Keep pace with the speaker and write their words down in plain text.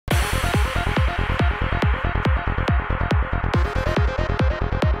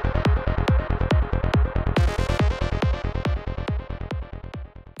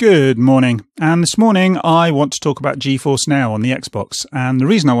Good morning, and this morning I want to talk about Geforce Now on the Xbox, and the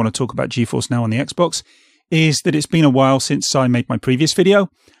reason I want to talk about Geforce Now on the Xbox is that it's been a while since I made my previous video,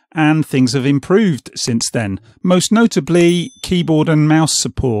 and things have improved since then. Most notably, keyboard and mouse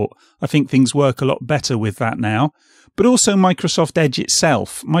support. I think things work a lot better with that now, but also Microsoft Edge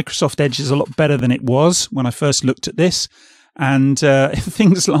itself. Microsoft Edge is a lot better than it was when I first looked at this, and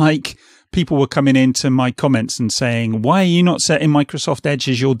things like people were coming into my comments and saying, why are you not setting Microsoft Edge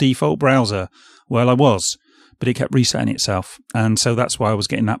as your default browser? Well, I was, but it kept resetting itself. And so that's why I was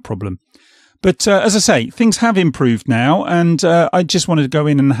getting that problem. But as I say, things have improved now. And I just wanted to go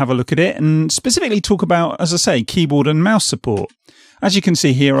in and have a look at it and specifically talk about, as I say, keyboard and mouse support. As you can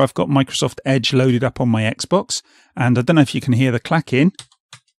see here, I've got Microsoft Edge loaded up on my Xbox. And I don't know if you can hear the clacking,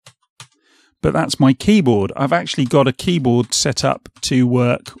 but that's my keyboard. I've actually got a keyboard set up to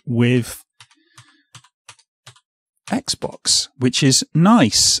work with Xbox, which is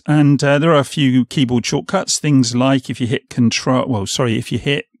nice. And there are a few keyboard shortcuts, things like if you hit if you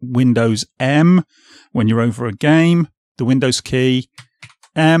hit Windows M when you're over a game, the Windows key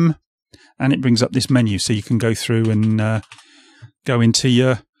M, and it brings up this menu so you can go through and go into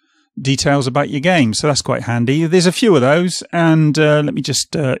your details about your game. So that's quite handy. There's a few of those, and let me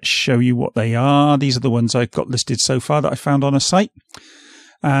just show you what they are. These are the ones I've got listed so far that I found on a site.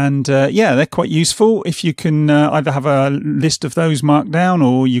 And yeah, they're quite useful. If you can either have a list of those marked down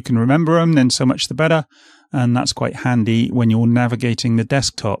or you can remember them, then so much the better. And that's quite handy when you're navigating the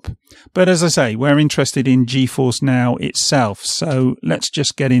desktop. But as I say, we're interested in Geforce Now itself. So let's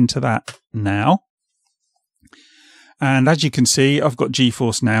just get into that now. And as you can see, I've got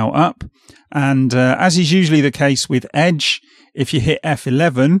Geforce Now up. And as is usually the case with Edge, if you hit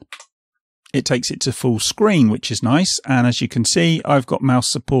F11, it takes it to full screen, which is nice. And as you can see, I've got mouse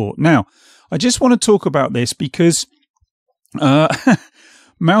support. Now, I just want to talk about this because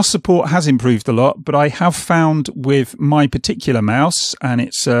mouse support has improved a lot, but I have found with my particular mouse, and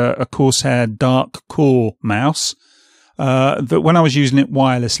it's a Corsair Dark Core mouse, that when I was using it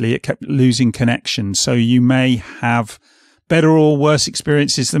wirelessly, it kept losing connection. So you may have better or worse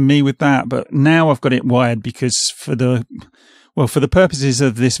experiences than me with that. But now I've got it wired because for the purposes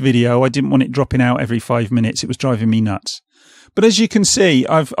of this video, I didn't want it dropping out every 5 minutes. It was driving me nuts. But as you can see,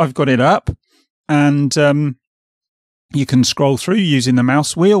 I've got it up, and you can scroll through using the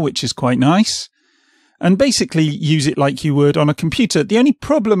mouse wheel, which is quite nice, and basically use it like you would on a computer. The only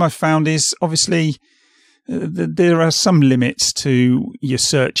problem I've found is obviously there are some limits to your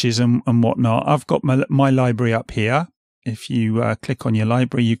searches and whatnot. I've got my library up here. If you click on your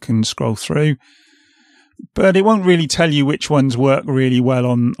library, you can scroll through. But it won't really tell you which ones work really well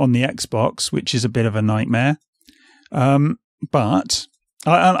on the Xbox, which is a bit of a nightmare. But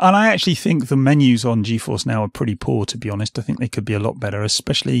I actually think the menus on Geforce Now are pretty poor, to be honest. I think they could be a lot better,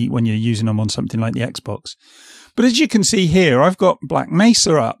 especially when you're using them on something like the Xbox. But as you can see here, I've got Black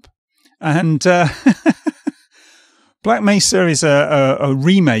Mesa up. And Black Mesa is a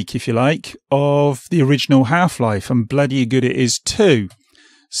remake, if you like, of the original Half-Life, and bloody good it is too.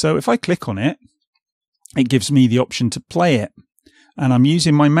 So if I click on it, it gives me the option to play it, and I'm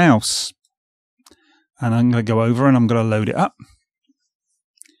using my mouse, and I'm going to go over and I'm going to load it up.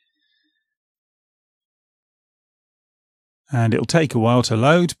 And it'll take a while to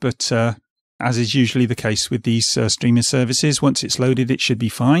load, but as is usually the case with these streaming services, once it's loaded, it should be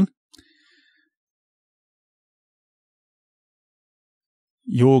fine.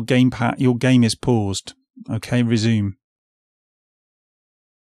 Your game is paused. Okay, resume.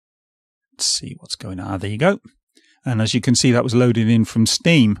 Let's see what's going on. There you go. And as you can see, that was loaded in from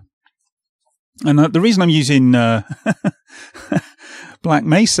Steam. And the reason I'm using Black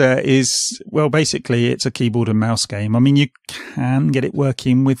Mesa is, well, basically it's a keyboard and mouse game. I mean, you can get it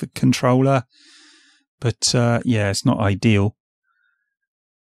working with a controller, but yeah, it's not ideal.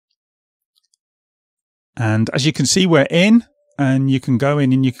 And as you can see, we're in, and you can go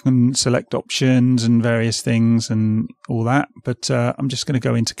in and you can select options and various things and all that. But I'm just going to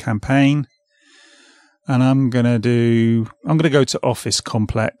go into campaign, and I'm going to go to Office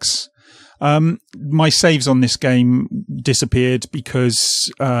Complex. My saves on this game disappeared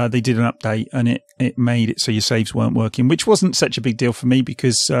because they did an update, and it made it so your saves weren't working, which wasn't such a big deal for me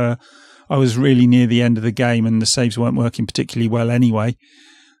because I was really near the end of the game and the saves weren't working particularly well anyway.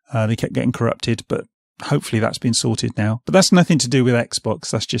 They kept getting corrupted, but hopefully that's been sorted now. But that's nothing to do with Xbox.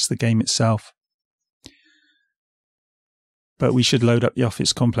 That's just the game itself. But we should load up the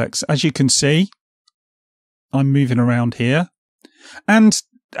Office Complex. As you can see, I'm moving around here. And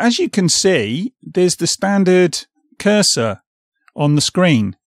as you can see, there's the standard cursor on the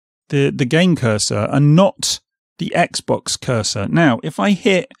screen, the game cursor, and not the Xbox cursor. Now, if I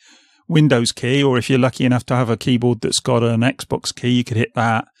hit Windows key, or if you're lucky enough to have a keyboard that's got an Xbox key, you could hit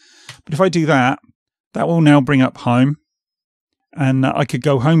that. But if I do that, that will now bring up home, and I could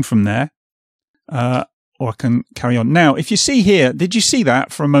go home from there, or I can carry on. Now, if you see here, did you see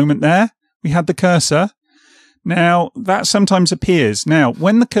that for a moment there? We had the cursor. Now, that sometimes appears. Now,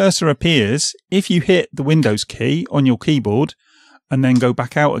 when the cursor appears, if you hit the Windows key on your keyboard and then go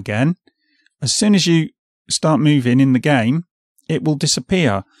back out again, as soon as you start moving in the game, it will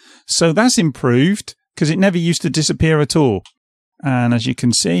disappear. So that's improved, because it never used to disappear at all. And as you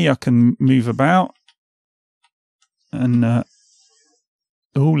can see, I can move about. And, oh,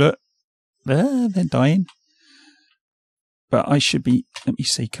 look, they're dying. But I should be, let me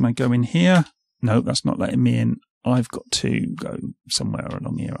see, can I go in here? No, that's not letting me in. I've got to go somewhere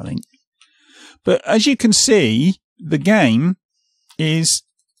along here, I think. But as you can see, the game is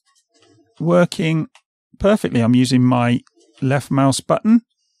working perfectly. I'm using my left mouse button.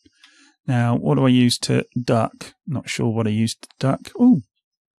 Now, what do I use to duck? Not sure what I use to duck. Oh,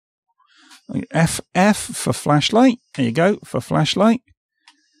 F for flashlight. There you go, for flashlight.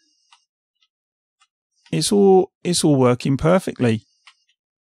 It's all working perfectly.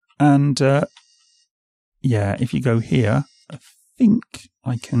 And yeah, if you go here, I think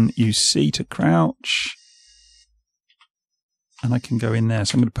I can use C to crouch. And I can go in there.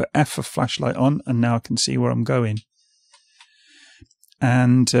 So I'm going to put F for flashlight on, and now I can see where I'm going.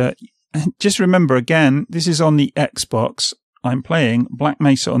 And just remember, again, this is on the Xbox. I'm playing Black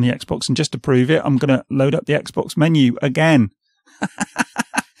Mesa on the Xbox, and just to prove it, I'm going to load up the Xbox menu again.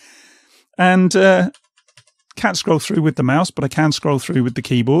 And can't scroll through with the mouse, but I can scroll through with the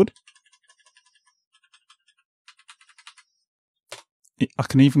keyboard. I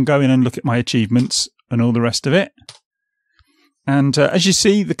can even go in and look at my achievements and all the rest of it. And as you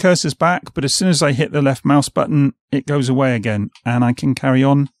see, the cursor's back, but as soon as I hit the left mouse button, it goes away again, and I can carry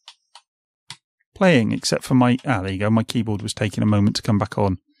on playing, except for my, there you go, my keyboard was taking a moment to come back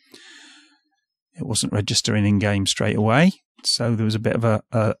on. It wasn't registering in game straight away, so there was a bit of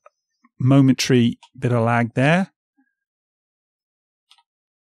a momentary bit of lag there.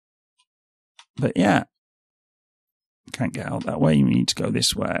 But yeah, can't get out that way, you need to go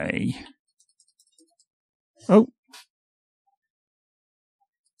this way. Oh.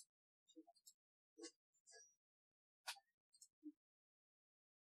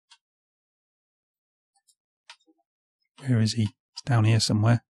 Where is he? He's down here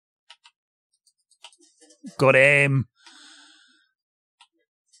somewhere. Got him!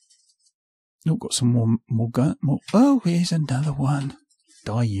 Oh, got some more gun. Oh, here's another one.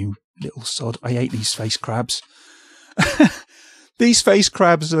 Die, you little sod. I hate these face crabs. These face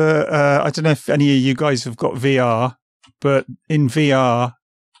crabs are, I don't know if any of you guys have got VR, but in VR,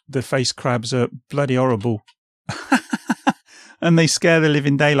 the face crabs are bloody horrible. And they scare the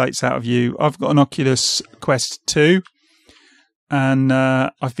living daylights out of you. I've got an Oculus Quest 2. And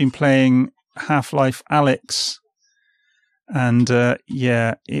I've been playing Half-Life Alyx, and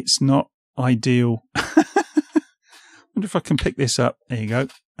yeah, it's not ideal. Wonder if I can pick this up. There you go,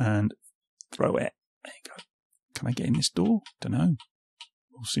 and throw it. There you go. Can I get in this door? Don't know.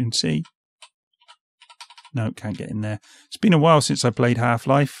 We'll soon see. No, can't get in there. It's been a while since I played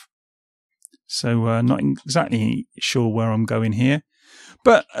Half-Life, so not exactly sure where I'm going here.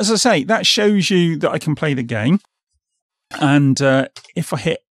 But as I say, that shows you that I can play the game. And if I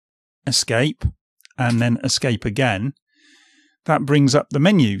hit escape and then escape again, that brings up the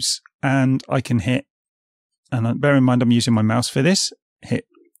menus, and I can hit, and bear in mind I'm using my mouse for this, hit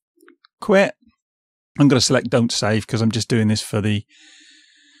quit. I'm going to select don't save because I'm just doing this for the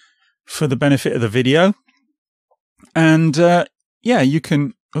benefit of the video. And yeah, you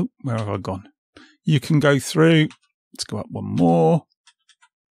can, oh, where have I gone? You can go through, let's go up one more.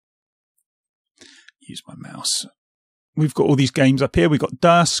 Use my mouse. We've got all these games up here. We've got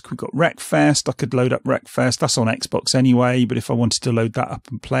Dusk, we've got Wreckfest. I could load up Wreckfest. That's on Xbox anyway, but if I wanted to load that up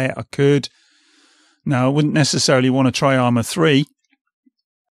and play it, I could. Now, I wouldn't necessarily want to try Arma 3.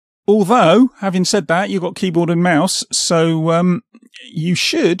 Although, having said that, you've got keyboard and mouse, so you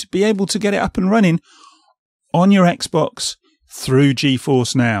should be able to get it up and running on your Xbox through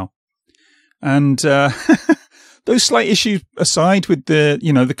Geforce Now. And those slight issues aside with the,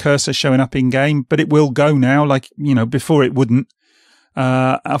 the cursor showing up in game, but it will go now, like, before it wouldn't.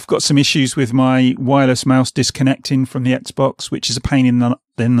 I've got some issues with my wireless mouse disconnecting from the Xbox, which is a pain in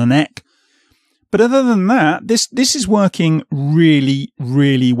the neck. But other than that, this is working really,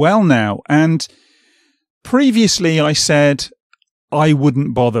 really well now. And previously I said I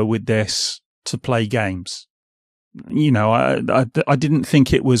wouldn't bother with this to play games. you know, I didn't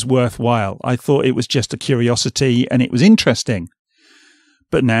think it was worthwhile. I thought it was just a curiosity and it was interesting.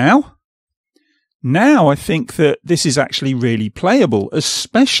 But now I think that this is actually really playable,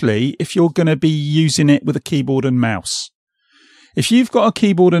 especially if you're going to be using it with a keyboard and mouse. If you've got a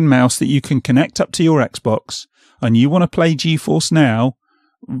keyboard and mouse that you can connect up to your Xbox and you want to play Geforce Now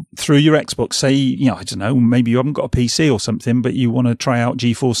through your Xbox, say, you know, I don't know, maybe you haven't got a PC or something, but you want to try out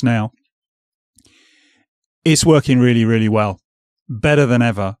Geforce Now, it's working really, really well. Better than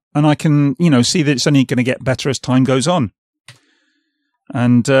ever. And I can, you know, see that it's only going to get better as time goes on.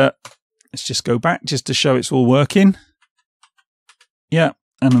 And let's just go back just to show it's all working. Yeah,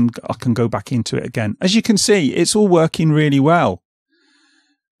 and I can go back into it again. As you can see, it's all working really well.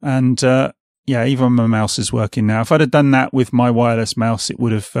 And yeah, even my mouse is working now. If I'd have done that with my wireless mouse, it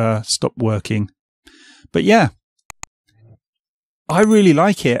would have stopped working. But yeah, I really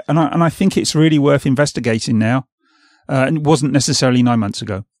like it, and I think it's really worth investigating now. And it wasn't necessarily 9 months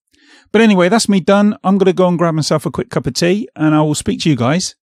ago. But anyway, that's me done. I'm going to go and grab myself a quick cup of tea, and I will speak to you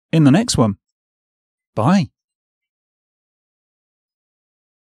guys in the next one. Bye.